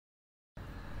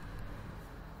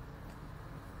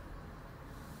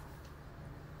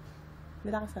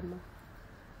Nilakasan mo.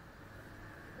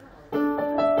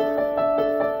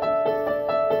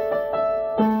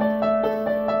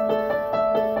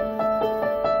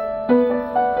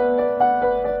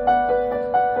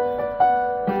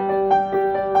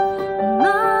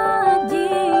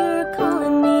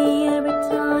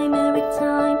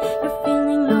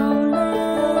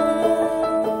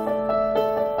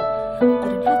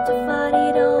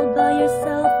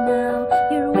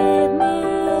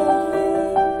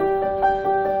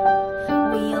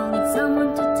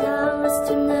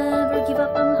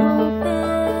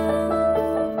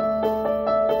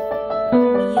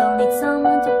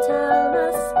 Someone to tell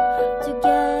us to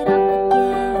get up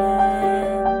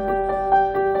again.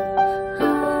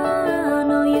 I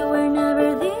know you were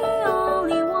never the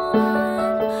only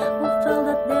one who felt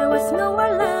that there was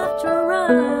nowhere left to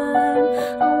run.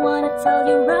 I wanna tell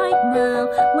you right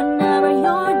now, when